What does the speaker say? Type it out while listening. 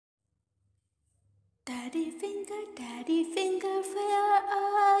Daddy finger, where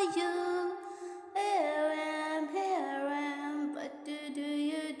are you? Here I am, what do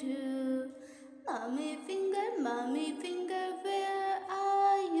you do? Mommy finger, where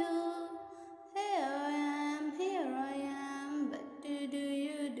are you? Here I am, what do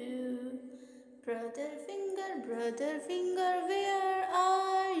you do? Brother finger, where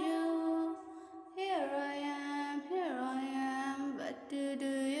are you? Here I am, what do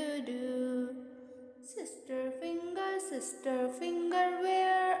you do? Sister finger,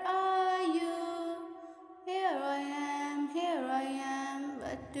 where are you? Here I am,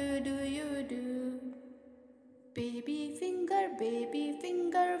 what do you do? Baby finger,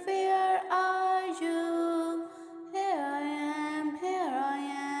 where are you? Here I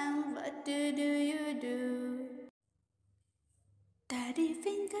am, what do you do? Daddy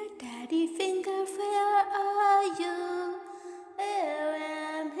finger, where are you? Here I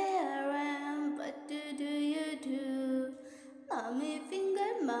am, what do you do?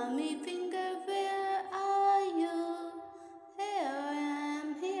 Mommy finger, where are you?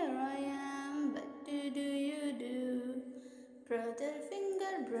 Here I am, what do you do? Brother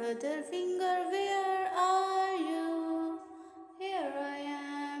finger, where are you? Here I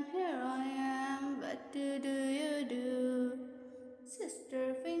am, what do you do?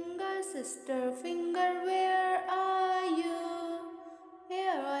 Sister finger, where are you?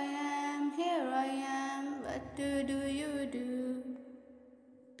 Here I am, what do you do?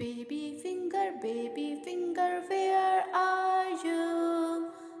 Baby finger, where are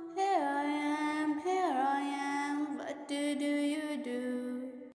you? Here I am, what do you do?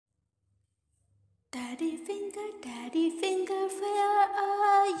 Daddy finger, where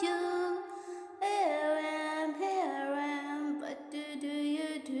are you? Here I am, what do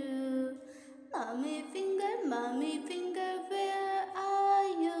you do? Mommy finger, where are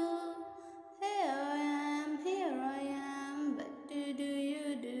you? Here I am, what do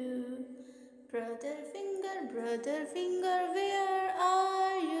you do? Brother finger, where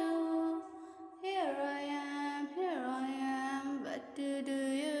are you? Here I am, what do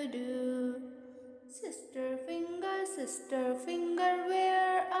you do? Sister finger,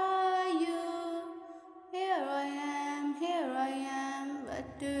 where are you? Here I am,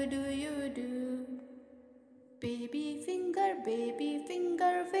 what do you do? Baby finger,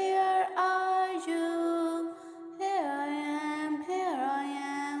 where are you? Here I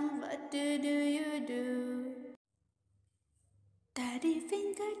am, what do you do? Daddy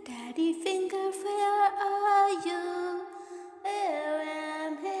finger, where are you? Here I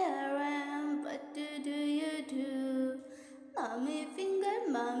am, what do you do? Mommy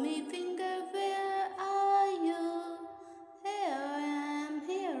finger, where are you?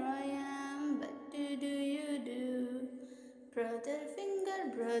 Here I am, what do you do? Brother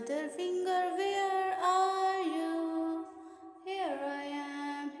finger, where are you? Here I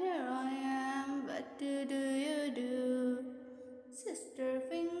am, what do you do? Sister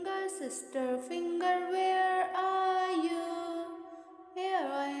finger, where are you? Here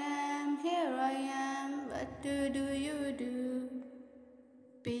I am, what do you do?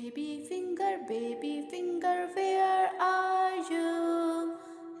 Baby finger, where are you?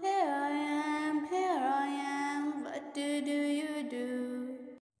 Here I am, what do you do?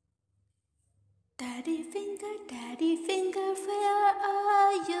 Daddy finger, where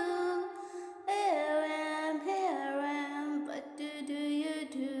are you? Here I am, what do you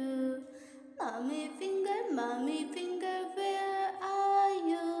do? Mommy finger, where are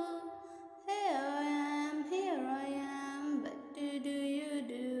you? Here I am, what do you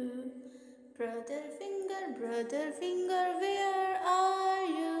do? Brother finger, where are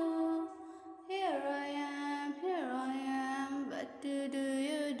you? Here I am, what do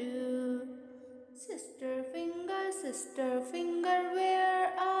you do? Sister finger,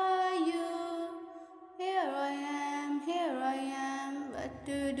 where are you? Here I am, what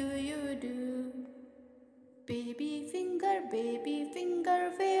do you do? Baby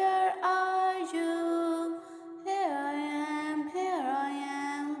finger, where are you? Here I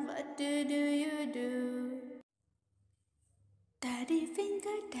am, what do you do? Daddy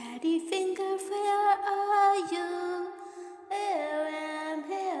finger, where are you? Here I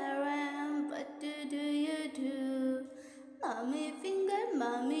am, what do you do? Mommy finger,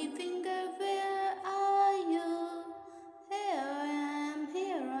 where are you?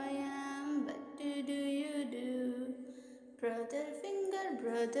 Here I am, what do you do? Brother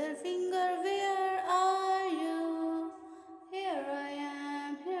finger, where are you? Here I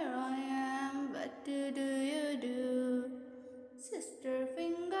am, what do you do? Sister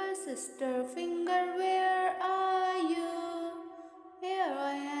finger, where are you? Here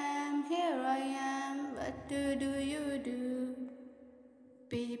I am, what do you do?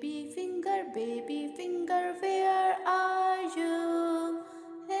 Baby finger, where are you?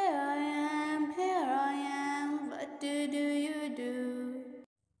 Here I am, what do you do?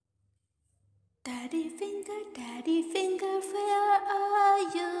 Daddy finger, where are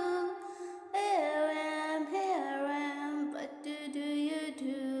you? Here I am, what do you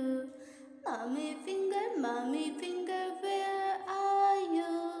do? Mommy finger, where are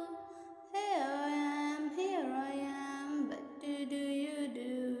you? Here I am, what do you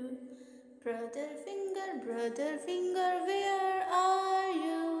do? Brother finger, where are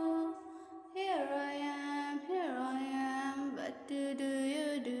you? Here I am, what do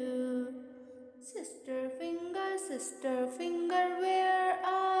you do? Sister finger, where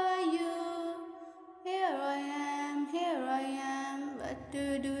are you? Here I am, what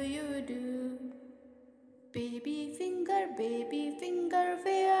do you do? Baby finger,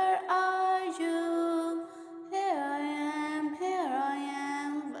 where are you? Here I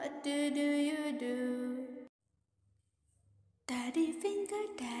am, what do you do? Daddy finger,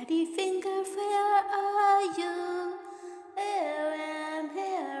 where are you? Here I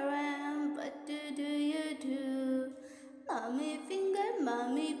am, what do you do? Mommy finger,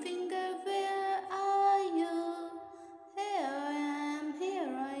 where are you? Here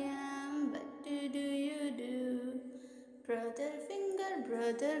I am, what do you do? Brother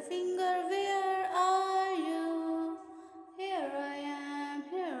finger, where are you? Here I am,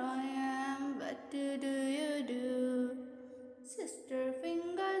 what do you do? Sister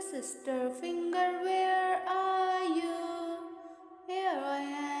finger, where are you? Here I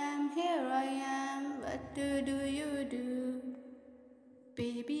am, what do you do?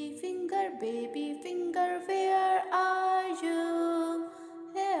 Baby finger, where are you?